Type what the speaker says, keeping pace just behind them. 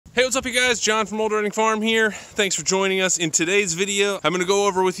Hey, what's up you guys? John from Old Running Farm here. Thanks for joining us. In today's video, I'm gonna go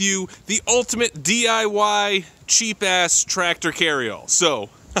over with you the ultimate DIY cheap-ass tractor carryall. So,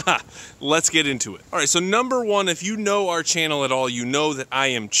 let's get into it. All right, so number one, if you know our channel at all, you know that I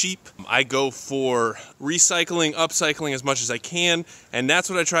am cheap. I go for recycling, upcycling as much as I can, and that's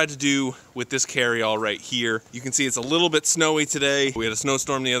what I tried to do with this carryall right here. You can see it's a little bit snowy today. We had a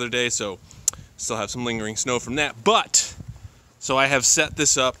snowstorm the other day, so still have some lingering snow from that, but so I have set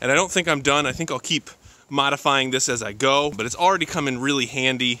this up, and I don't think I'm done. I think I'll keep modifying this as I go, but it's already come in really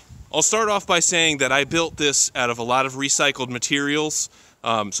handy. I'll start off by saying that I built this out of a lot of recycled materials,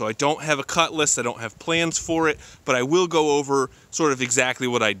 so I don't have a cut list, I don't have plans for it, but I will go over sort of exactly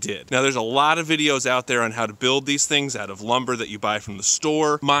what I did. Now there's a lot of videos out there on how to build these things out of lumber that you buy from the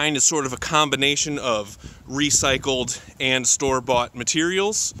store. Mine is sort of a combination of recycled and store-bought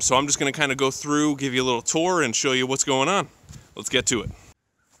materials, so I'm just gonna kind of go through, give you a little tour, and show you what's going on. Let's get to it.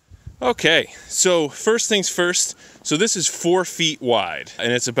 Okay, so first things first, so this is 4 feet wide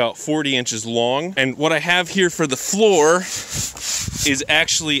and it's about 40 inches long. And what I have here for the floor is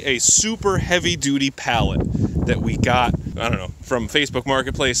actually a super heavy duty pallet that we got, I don't know, from Facebook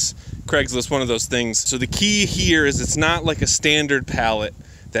Marketplace, Craigslist, one of those things. So the key here is it's not like a standard pallet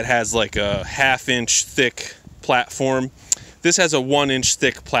that has like a 1/2 inch thick platform. This has a 1 inch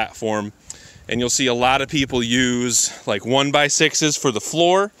thick platform. And you'll see a lot of people use like 1x6s for the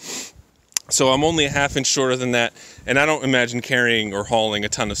floor. So I'm only a 1/2 inch shorter than that, and I don't imagine carrying or hauling a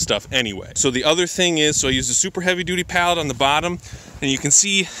ton of stuff anyway. So the other thing is, so I used a super heavy duty pallet on the bottom, and you can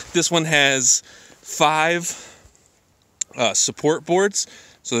see this one has 5 support boards.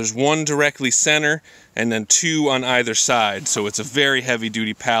 So there's 1 directly center and then 2 on either side. So it's a very heavy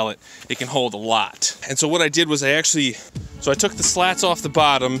duty pallet. It can hold a lot. And so what I did was I took the slats off the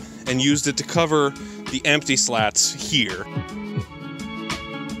bottom and used it to cover the empty slats here.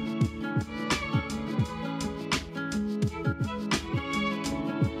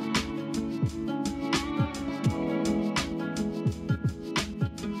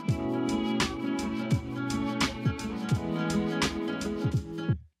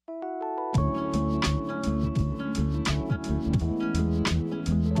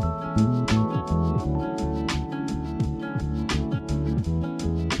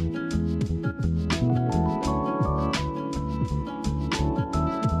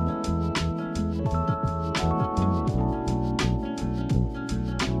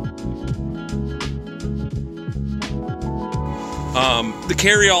 The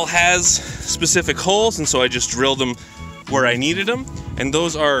carryall has specific holes, and so I just drilled them where I needed them, and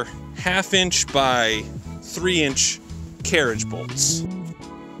those are 1/2 inch by 3 inch carriage bolts.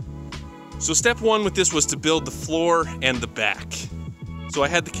 So step one with this was to build the floor and the back. So I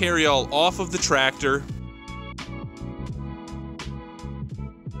had the carryall off of the tractor.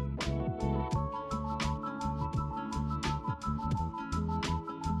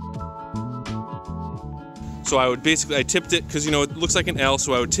 So I tipped it, because you know it looks like an L,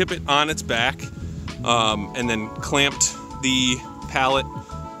 so I would tip it on its back, and then clamped the pallet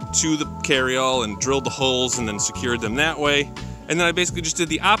to the carryall and drilled the holes and then secured them that way. And then I basically just did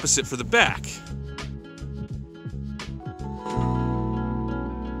the opposite for the back.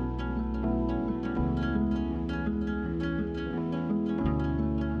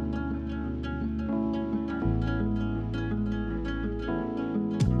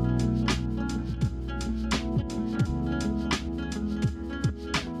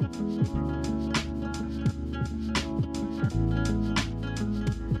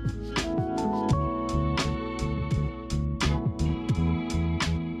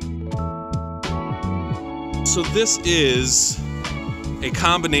 So this is a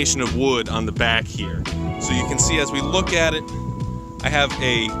combination of wood on the back here. So you can see as we look at it, I have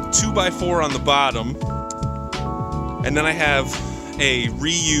a 2x4 on the bottom, and then I have a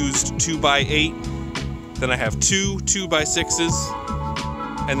reused 2x8, then I have 2 2x6s,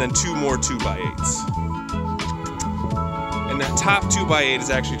 and then 2 more 2x8s. And that top 2x8 is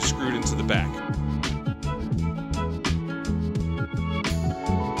actually screwed into the back.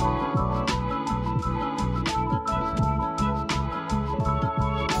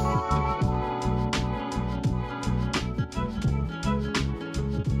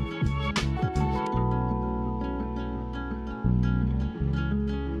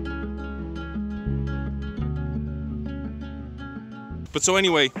 But so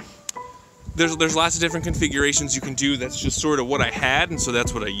anyway, there's lots of different configurations you can do. That's just sort of what I had, and so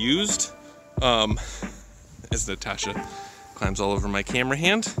that's what I used. As Natasha climbs all over my camera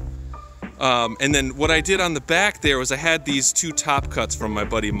hand. And then what I did on the back there was I had these 2 top cuts from my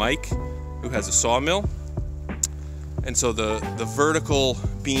buddy Mike, who has a sawmill. And so the vertical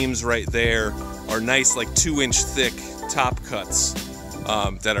beams right there are nice, like 2-inch thick top cuts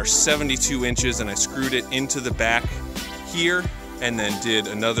that are 72 inches, and I screwed it into the back here, and then did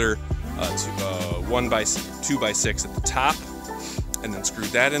another 2x6 at the top, and then screwed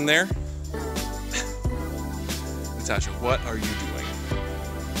that in there. Natasha, what are you doing?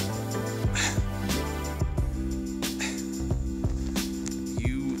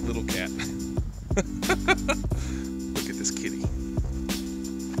 You little cat. Look at this kitty.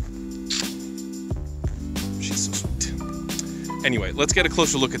 She's so sweet. Anyway, let's get a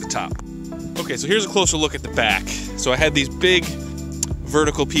closer look at the top. Okay, so here's a closer look at the back. So I had these big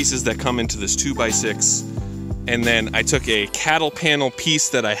vertical pieces that come into this 2x6, and then I took a cattle panel piece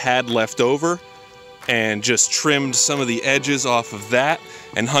that I had left over and just trimmed some of the edges off of that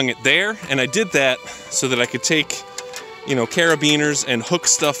and hung it there. And I did that so that I could take, you know, carabiners and hook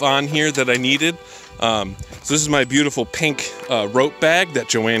stuff on here that I needed. So this is my beautiful pink rope bag that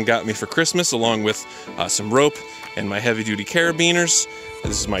Joanne got me for Christmas, along with some rope and my heavy-duty carabiners.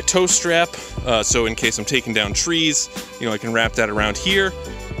 This is my tow strap, so in case I'm taking down trees, you know, I can wrap that around here.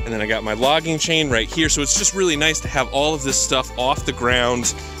 And then I got my logging chain right here. So it's just really nice to have all of this stuff off the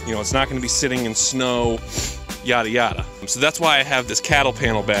ground. You know, it's not gonna be sitting in snow, yada yada. So that's why I have this cattle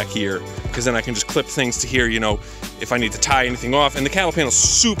panel back here, because then I can just clip things to here, you know, if I need to tie anything off. And the cattle panel's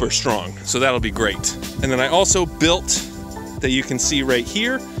super strong, so that'll be great. And then I also built, that you can see right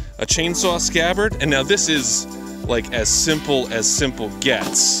here, a chainsaw scabbard. And now this is like as simple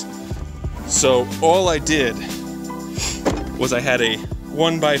gets. So all I did was I had a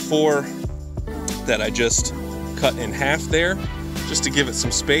 1x4 that I just cut in half there, just to give it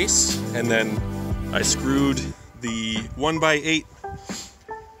some space, and then I screwed the 1x8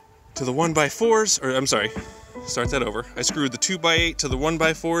 to the 1x4s, or I'm sorry, start that over. I screwed the 2x8 to the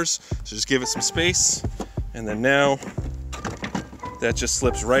 1x4s, so just give it some space, and then now that just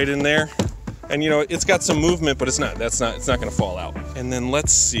slips right in there. And you know, it's got some movement, but it's not gonna fall out. And then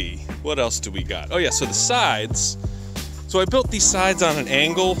let's see, what else do we got? Oh yeah, so the sides. So I built these sides on an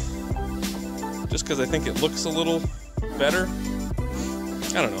angle, just because I think it looks a little better.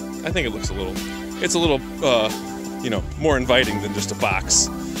 I don't know, I think it looks it's a little, you know, more inviting than just a box.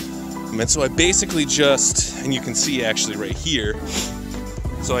 And so I basically just, and you can see actually right here,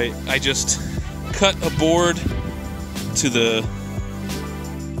 so I just cut a board to the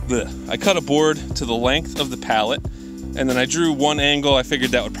length of the pallet, and then I drew one angle. I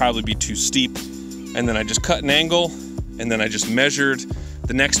figured that would probably be too steep, and then I just cut an angle, and then I just measured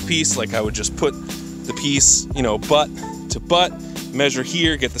the next piece. Like I would just put the piece, you know, butt to butt, measure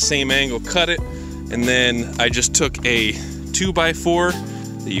here, get the same angle, cut it, and then I just took a 2x4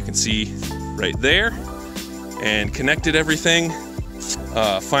 that you can see right there and connected everything.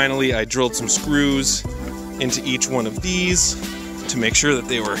 Finally, I drilled some screws into each one of these to make sure that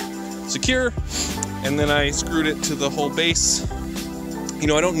they were secure, and then I screwed it to the whole base. You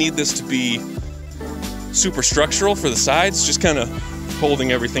know, I don't need this to be super structural for the sides, just kind of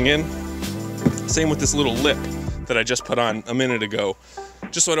holding everything in. Same with this little lip that I just put on a minute ago,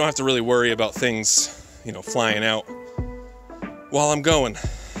 just so I don't have to really worry about things, you know, flying out while I'm going.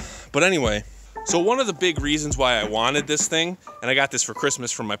 But anyway, so one of the big reasons why I wanted this thing, and I got this for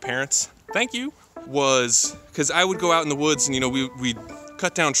Christmas from my parents, thank you, was because I would go out in the woods and, you know, we'd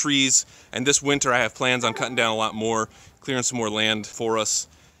cut down trees, and this winter I have plans on cutting down a lot more, clearing some more land for us.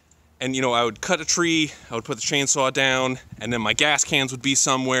 And, you know, I would cut a tree, I would put the chainsaw down, and then my gas cans would be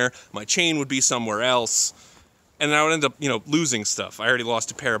somewhere, my chain would be somewhere else, and I would end up, you know, losing stuff. I already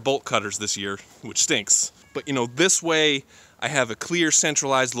lost a pair of bolt cutters this year, which stinks. But, you know, this way I have a clear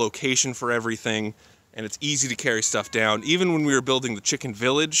centralized location for everything, and it's easy to carry stuff down. Even when we were building the chicken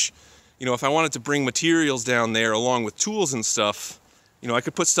village, you know, if I wanted to bring materials down there along with tools and stuff, you know, I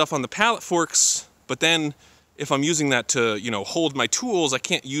could put stuff on the pallet forks, but then if I'm using that to, you know, hold my tools, I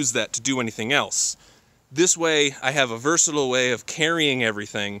can't use that to do anything else. This way, I have a versatile way of carrying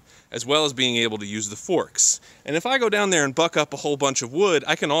everything, as well as being able to use the forks. And if I go down there and buck up a whole bunch of wood,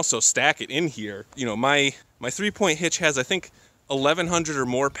 I can also stack it in here. You know, my 3-point hitch has, I think, 1,100 or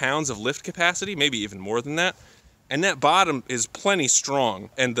more pounds of lift capacity, maybe even more than that. And that bottom is plenty strong,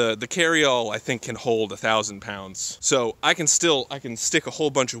 and the carryall I think can hold 1,000 pounds. So I can stick a whole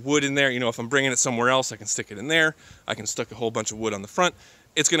bunch of wood in there. You know, if I'm bringing it somewhere else, I can stick it in there. I can stick a whole bunch of wood on the front.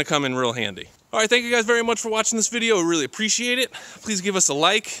 It's gonna come in real handy. All right, thank you guys very much for watching this video. I really appreciate it. Please give us a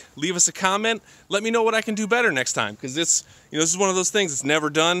like, leave us a comment. Let me know what I can do better next time, because this is one of those things that's never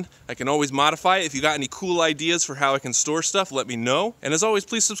done. I can always modify it. If you got any cool ideas for how I can store stuff, let me know. And as always,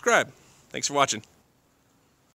 please subscribe. Thanks for watching.